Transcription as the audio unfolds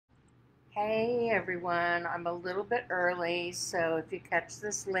Hey everyone, I'm a little bit early, so if you catch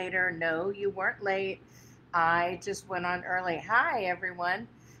this later, no, you weren't late. I just went on early. Hi everyone.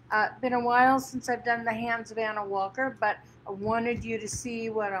 Been a while since I've done the hands of Anna Walker, but I wanted you to see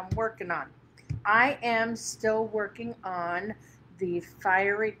what I'm working on. I am still working on the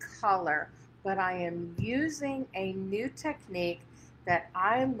fiery color, but I am using a new technique that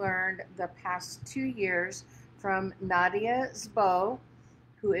I learned the past 2 years from Nadia Szabotaught,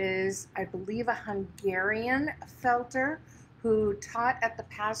 who is, I believe, a Hungarian felter who taught at the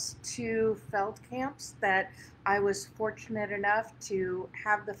past two felt camps that I was fortunate enough to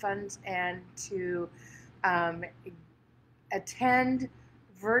have the funds and to um, attend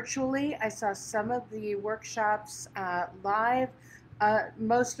virtually. I saw some of the workshops live.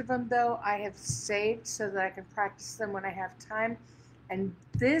 Most of them, though, I have saved so that I can practice them when I have time. And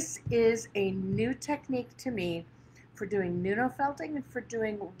this is a new technique to me for doing Nuno felting and for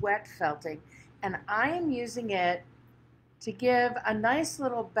doing wet felting. And I am using it to give a nice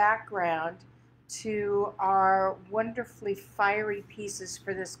little background to our wonderfully fiery pieces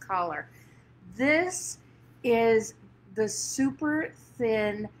for this collar. This is the super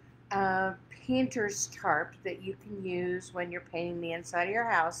thin painter's tarp that you can use when you're painting the inside of your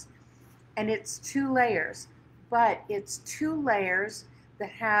house. And it's 2 layers, but it's 2 layers that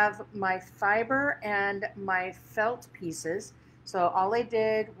have my fiber and my felt pieces. So all I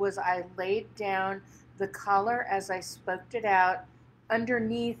did was I laid down the collar as I spoked it out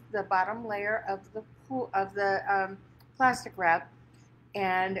underneath the bottom layer of the plastic wrap,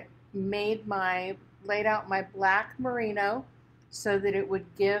 and laid out my black merino so that it would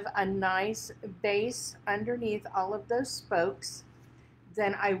give a nice base underneath all of those spokes.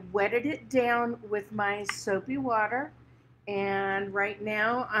 Then I wetted it down with my soapy water, and right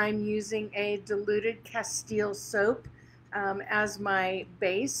now I'm using a diluted Castile soap as my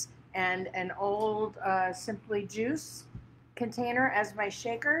base, and an old Simply Juice container as my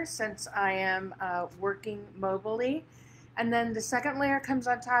shaker, since I am working mobily. And then the second layer comes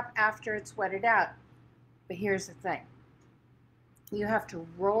on top after it's wetted out. But here's the thing. You have to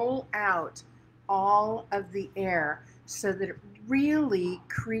roll out all of the air so that it really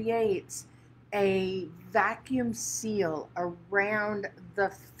creates a vacuum seal around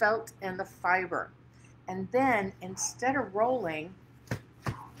the felt and the fiber. And then instead of rolling,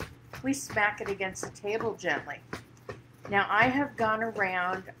 we smack it against the table gently. Now I have gone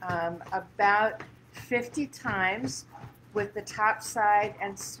around about 50 times with the top side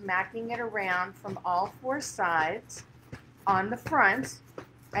and smacking it around from all 4 sides on the front.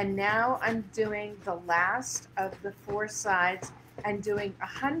 And now I'm doing the last of the 4 sides and doing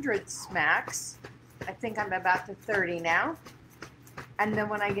 100 smacks. I think I'm about to 30 now. And then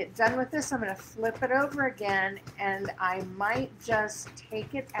when I get done with this, I'm going to flip it over again, and I might just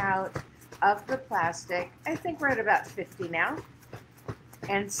take it out of the plastic. I think we're at about 50 now,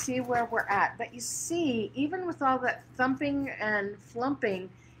 and see where we're at. But you see, even with all that thumping and flumping,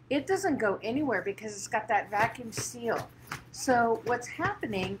 it doesn't go anywhere because it's got that vacuum seal. So what's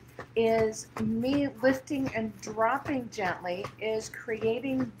happening is me lifting and dropping gently is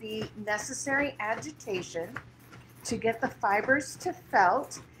creating the necessary agitation to get the fibers to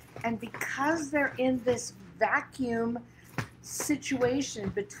felt. And because they're in this vacuum situation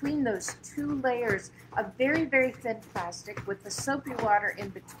between those 2 layers of very, very thin plastic with the soapy water in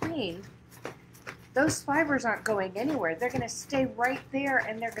between, those fibers aren't going anywhere. They're going to stay right there,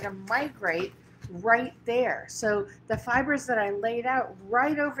 and they're going to migrate right there. So the fibers that I laid out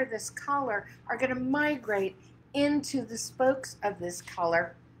right over this collar are going to migrate into the spokes of this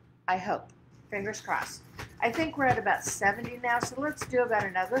collar, I hope. Fingers crossed. I think we're at about 70 now, so let's do about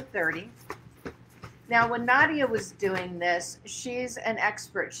another 30. Now, when Nadia was doing this, she's an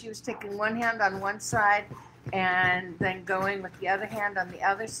expert. She was taking one hand on one side and then going with the other hand on the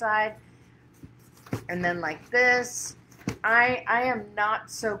other side, and then like this. I am not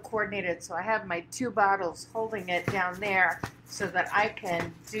so coordinated, so I have my 2 bottles holding it down there so that I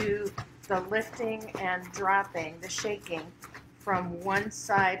can do the lifting and dropping, the shaking, from one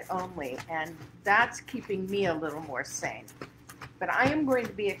side only, and that's keeping me a little more sane. But I am going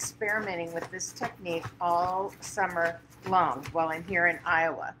to be experimenting with this technique all summer long while I'm here in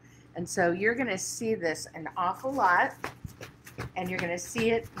Iowa. And so you're going to see this an awful lot, and you're going to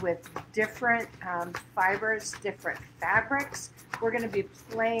see it with different fibers, different fabrics. We're going to be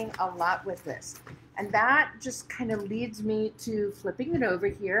playing a lot with this. And that just kind of leads me to flipping it over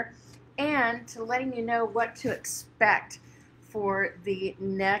here and to letting you know what to expect for the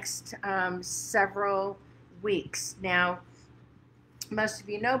next several weeks. Now, most of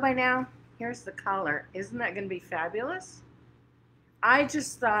you know by now, here's the collar. Isn't that going to be fabulous? I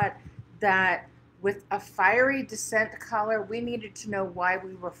just thought that with a fiery descent color, we needed to know why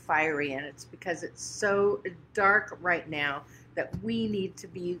we were fiery, and it's because it's so dark right now that we need to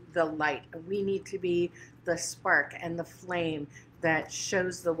be the light. We need to be the spark and the flame that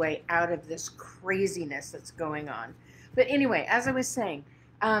shows the way out of this craziness that's going on. But anyway, as I was saying,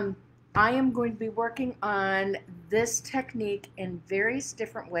 I am going to be working on this technique in various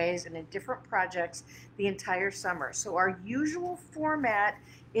different ways and in different projects the entire summer. So our usual format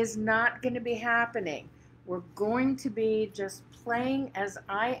is not going to be happening. We're going to be just playing as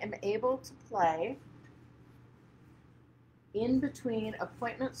I am able to play in between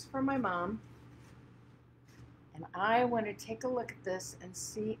appointments for my mom. And I want to take a look at this and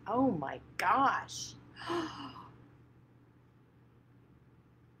see, oh my gosh.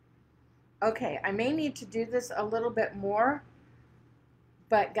 Okay, I may need to do this a little bit more,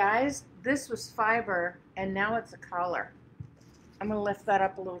 but guys, this was fiber and now it's a collar. I'm going to lift that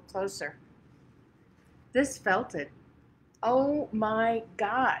up a little closer. This FELTit. Oh my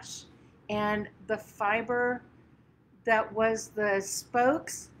gosh. And the fiber that was the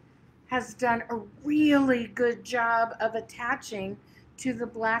spokes has done a really good job of attaching to the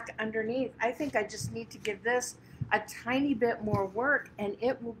black underneath. I think I just need to give this a tiny bit more work and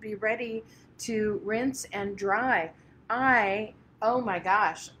it will be ready to rinse and dry. Oh my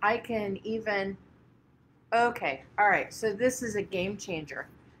gosh, I can even, okay, all right, so this is a game changer.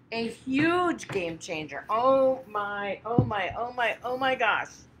 A huge game changer. Oh my, oh my, oh my, oh my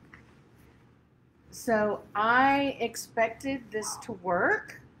gosh. So I expected this to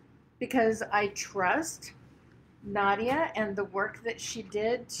work because I trust Nadia and the work that she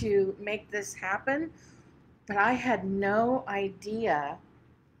did to make this happen, but I had no idea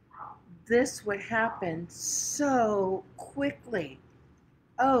this would happen so quickly.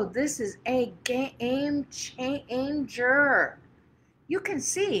 Oh, this is a game changer. You can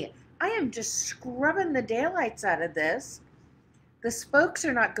see I am just scrubbing the daylights out of this. The spokes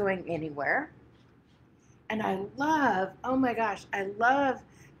are not going anywhere. And I love, oh my gosh, I love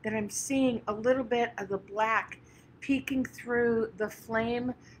that I'm seeing a little bit of the black peeking through the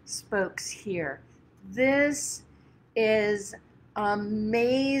flame spokes here. This is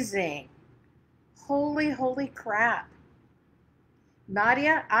amazing. Holy, holy crap.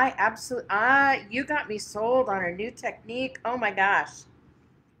 Nadia, you got me sold on a new technique. Oh my gosh.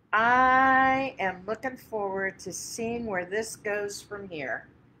 I am looking forward to seeing where this goes from here.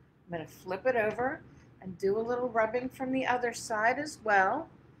 I'm going to flip it over and do a little rubbing from the other side as well.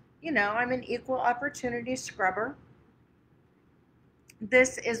 You know, I'm an equal opportunity scrubber.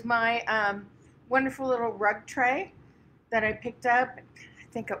 This is my wonderful little rug tray that I picked up,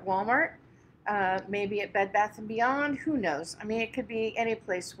 I think at Walmart, maybe at Bed Bath & Beyond, who knows? I mean, it could be any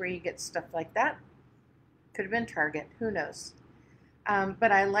place where you get stuff like that. Could have been Target, who knows?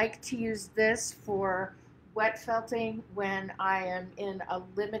 But I like to use this for wet felting when I am in a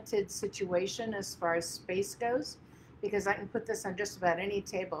limited situation as far as space goes, because I can put this on just about any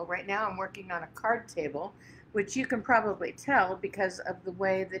table. Right now I'm working on a card table, which you can probably tell because of the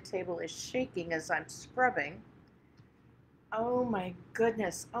way the table is shaking as I'm scrubbing. Oh my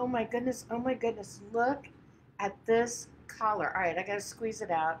goodness, oh my goodness, oh my goodness. Look at this collar. All right, I gotta squeeze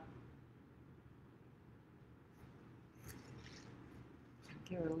it out.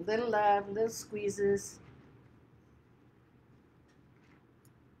 Give it a little love, little squeezes.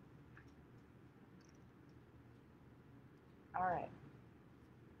 All right.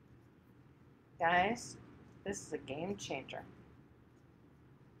 Guys, this is a game changer.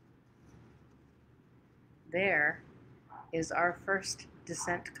 There is our first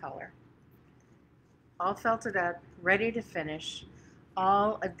descent color. All felted up, ready to finish.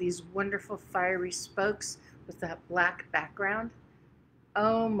 All of these wonderful fiery spokes with that black background.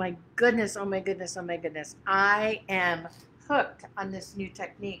 Oh my goodness, oh my goodness, oh my goodness. I am hooked on this new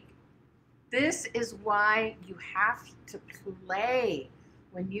technique. This is why you have to play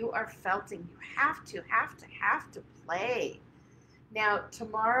when you are felting. You have to play. Now,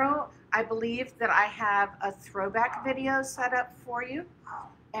 tomorrow, I believe that I have a throwback video set up for you.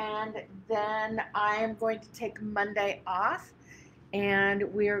 And then I am going to take Monday off. And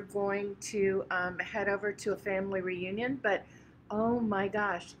we're going to head over to a family reunion. But, oh my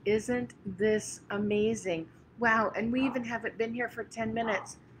gosh, isn't this amazing? Wow, and we even haven't been here for 10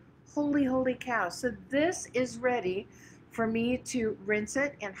 minutes. Holy, holy cow. So this is ready for me to rinse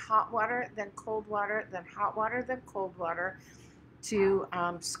it in hot water, then cold water, then hot water, then cold water, to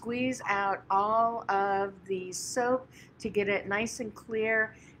squeeze out all of the soap to get it nice and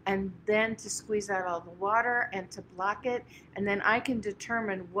clear, and then to squeeze out all the water and to block it. And then I can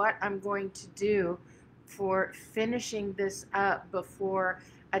determine what I'm going to do for finishing this up before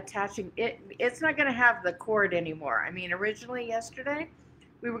attaching it. It's not going to have the cord anymore. I mean, originally yesterday,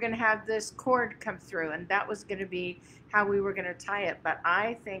 we were going to have this cord come through, and that was going to be how we were going to tie it. But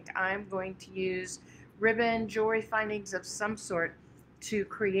I think I'm going to use ribbon, jewelry findings of some sort to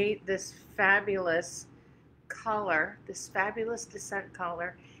create this fabulous collar, this fabulous descent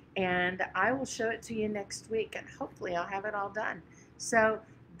collar, and I will show it to you next week, and hopefully I'll have it all done. So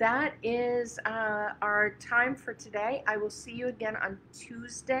that is our time for today. I will see you again on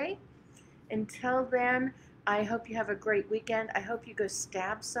Tuesday. Until then, I hope you have a great weekend. I hope you go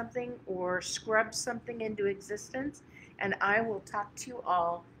stab something or scrub something into existence, and I will talk to you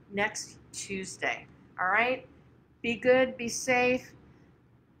all next Tuesday. All right? Be good, be safe,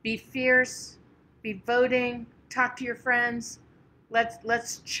 be fierce, be voting, talk to your friends.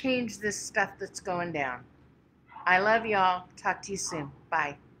 Let's change this stuff that's going down. I love y'all. Talk to you soon.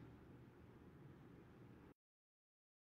 Bye.